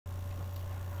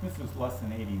This is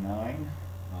lesson 89,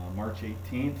 March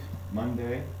 18th,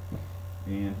 Monday,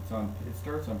 and it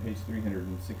starts on page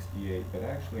 368, but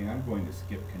actually I'm going to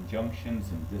skip conjunctions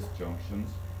and disjunctions.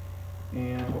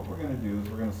 And what we're going to do is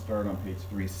we're going to start on page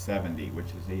 370, which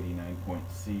is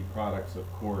 89.C, products of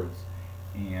chords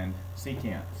and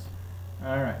secants.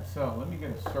 Alright, so let me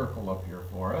get a circle up here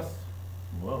for us.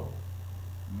 Whoa.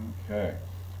 Okay,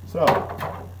 so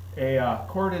a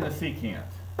chord and a secant.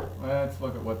 Let's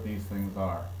look at what these things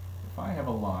are. If I have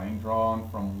a line drawn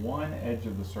from one edge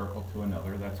of the circle to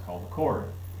another, that's called a chord.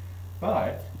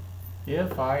 But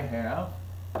if I have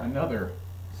another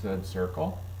said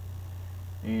circle,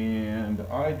 and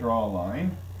I draw a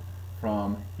line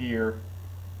from here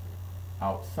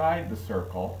outside the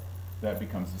circle, that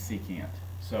becomes a secant.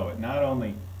 So it not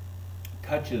only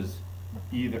touches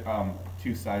either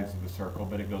two sides of the circle,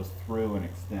 but it goes through and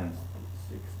extends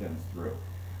through.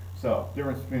 So,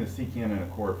 difference between a secant and a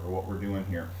chord for what we're doing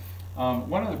here.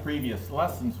 One of the previous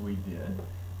lessons we did,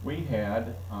 we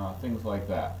had things like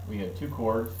that. We had two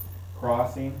chords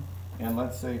crossing, and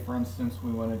let's say, for instance,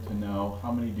 we wanted to know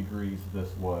how many degrees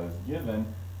this was, given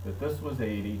that this was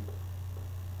 80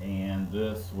 and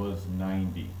this was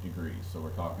 90 degrees. So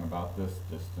we're talking about this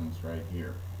distance right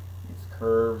here. These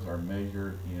curves are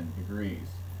measured in degrees.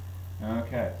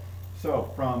 Okay.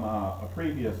 So from a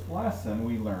previous lesson,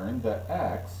 we learned that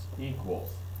x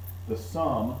equals the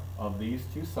sum of these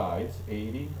two sides,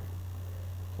 80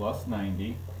 plus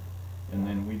 90, and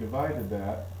then we divided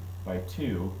that by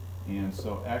 2, and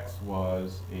so x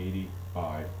was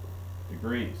 85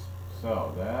 degrees.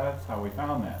 So that's how we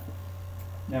found that.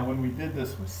 Now when we did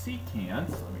this with secants,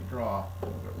 let me draw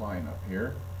another line up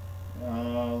here.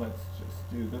 Let's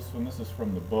just do this one. This is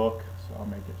from the book, so I'll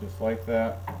make it just like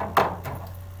that.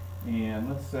 And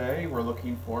let's say we're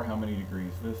looking for how many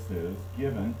degrees this is,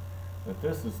 given that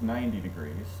this is 90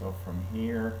 degrees. So from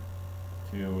here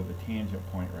to the tangent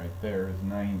point right there is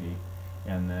 90.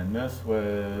 And then this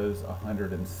was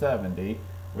 170,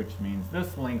 which means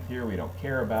this length here we don't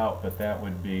care about, but that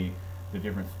would be the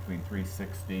difference between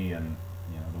 360 and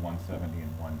the 170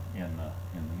 and the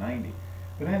 90.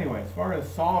 But anyway, as far as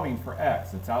solving for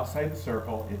x, it's outside the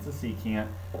circle, it's a secant.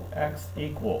 X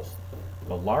equals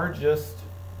the largest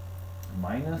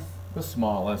minus the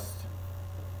smallest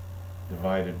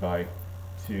divided by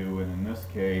 2, and in this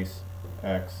case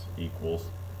x equals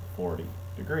 40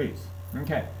 degrees.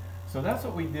 Okay, so that's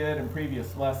what we did in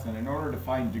previous lesson in order to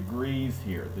find degrees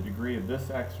here, the degree of this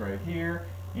x right here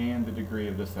and the degree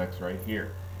of this x right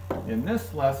here. In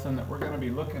this lesson that we're going to be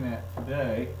looking at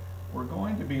today, we're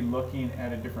going to be looking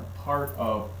at a different part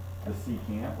of the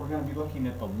secant. We're going to be looking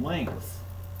at the lengths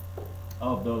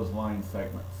of those line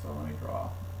segments. So let me draw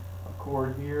a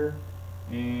chord here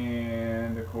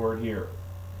and a chord here.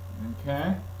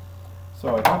 Okay,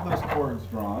 so I have those chords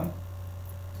drawn,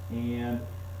 and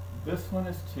this one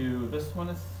is 2, this one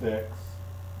is 6,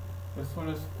 this one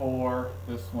is 4,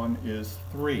 this one is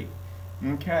 3.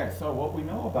 Okay, so what we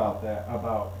know about that,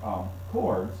 about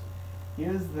chords,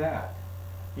 is that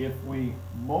if we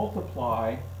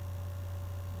multiply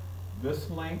this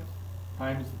length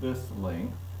times this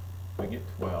length, we get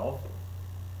 12.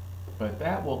 But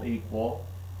that will equal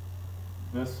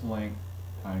this length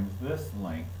times this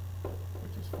length,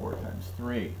 which is 4 times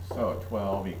 3. So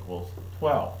 12 equals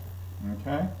 12.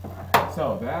 Okay?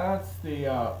 So that's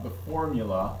the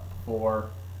formula for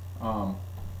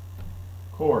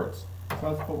chords. So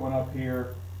let's put one up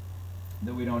here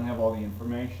that we don't have all the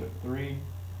information. 3,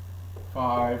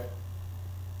 5,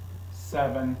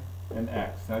 7, and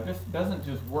x. Now this doesn't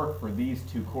just work for these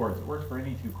two chords. It works for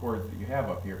any two chords that you have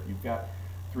up here. If you've got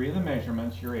 3 of the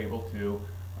measurements, you're able to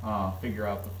figure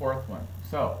out the fourth one.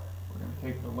 So we're going to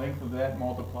take the length of that and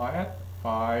multiply it,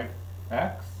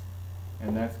 5x,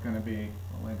 and that's going to be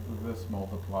the length of this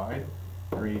multiplied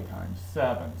 3 times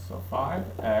 7. So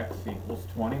 5x equals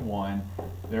 21,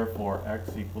 therefore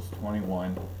x equals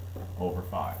 21 over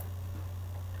 5.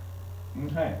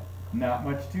 Okay, not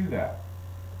much to that.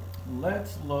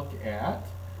 Let's look at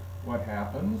what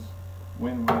happens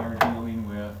when we are dealing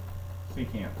with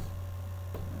secants.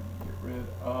 Get rid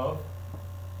of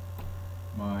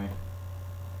my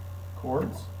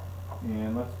chords,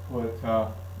 and let's put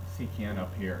secant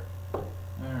up here.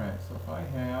 Alright, so if I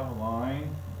have a line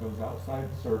that goes outside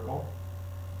the circle,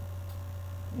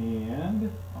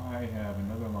 and I have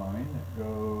another line that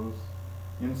goes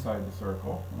inside the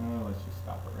circle, let's just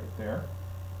stop it right there.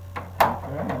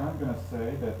 Okay, and I'm going to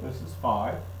say that this is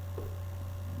 5,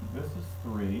 this is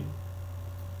 3,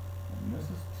 and this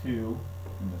is 2,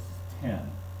 and this is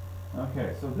 10.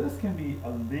 Okay, so this can be a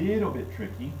little bit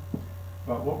tricky.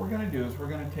 But what we're going to do is we're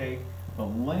going to take the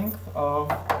length of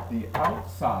the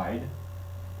outside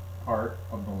part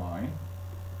of the line,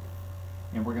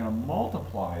 and we're going to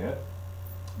multiply it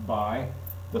by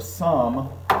the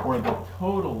sum or the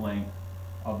total length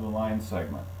of the line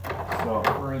segment. So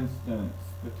for instance,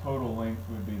 the total length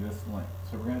would be this length.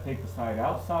 So we're going to take the side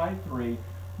outside 3,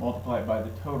 multiply it by the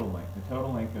total length. The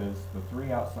total length is the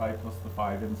 3 outside plus the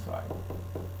 5 inside.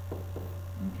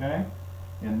 Okay?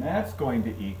 And that's going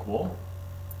to equal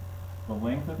the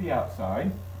length of the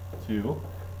outside, 2,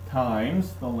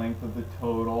 times the length of the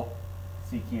total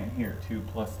secant here, 2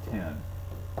 plus 10.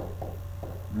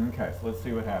 Okay, so let's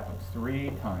see what happens.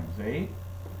 3 times 8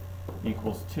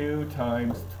 equals 2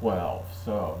 times 12.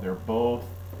 So they're both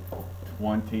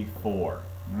 24.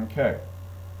 Okay,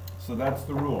 so that's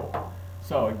the rule.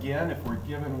 So again, if we're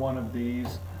given one of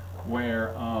these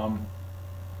where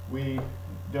we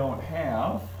don't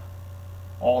have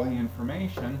all the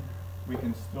information, we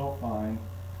can still find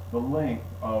the length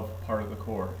of part of the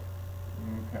chord,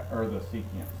 okay, or the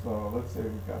secant. So let's say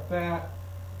we've got that,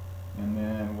 and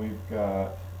then we've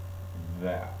got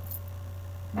that.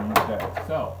 Okay,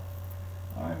 so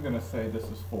I'm going to say this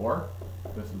is 4,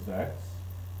 this is x,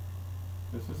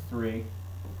 this is 3,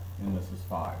 and this is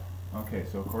 5. Okay,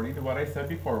 so according to what I said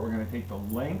before, we're going to take the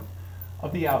length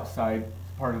of the outside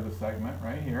part of the segment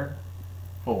right here,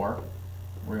 4.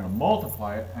 We're going to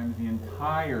multiply it times the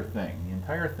entire thing. The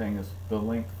entire thing is the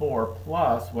length 4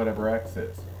 plus whatever x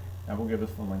is. That will give us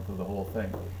the length of the whole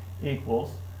thing.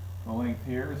 Equals, the length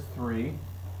here is 3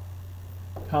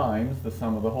 times the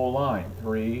sum of the whole line,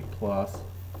 3 plus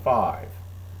 5.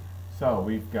 So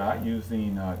we've got,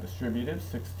 using distributive,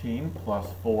 16 plus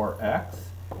 4x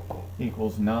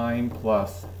equals 9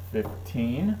 plus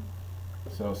 15.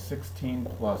 So 16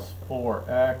 plus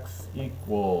 4x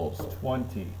equals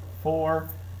 24.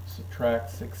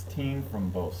 Subtract 16 from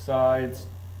both sides.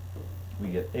 We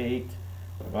get 8.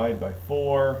 Divide by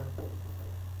 4.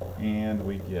 And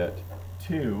we get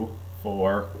 2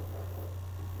 for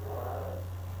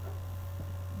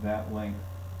that length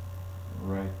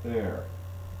right there.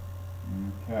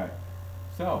 Okay.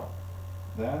 So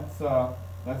that's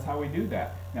how we do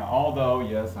that. Now, although,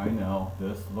 yes, I know,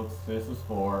 this is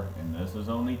 4, and this is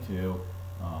only 2.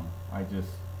 I just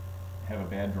have a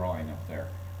bad drawing up there.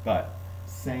 But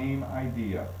same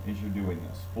idea as you're doing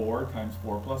this. 4 times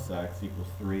 4 plus x equals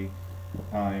 3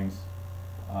 times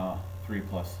 3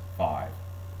 plus 5.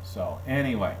 So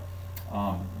anyway,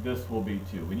 this will be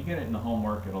 2. When you get it in the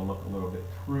homework, it'll look a little bit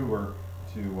truer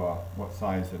to what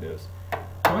size it is.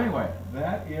 So anyway,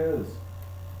 that is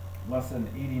lesson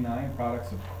 89,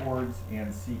 products of chords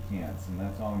and secants, and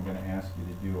that's all I'm going to ask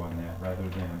you to do on that, rather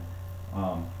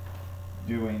than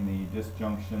doing the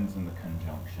disjunctions and the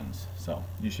conjunctions. So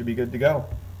you should be good to go.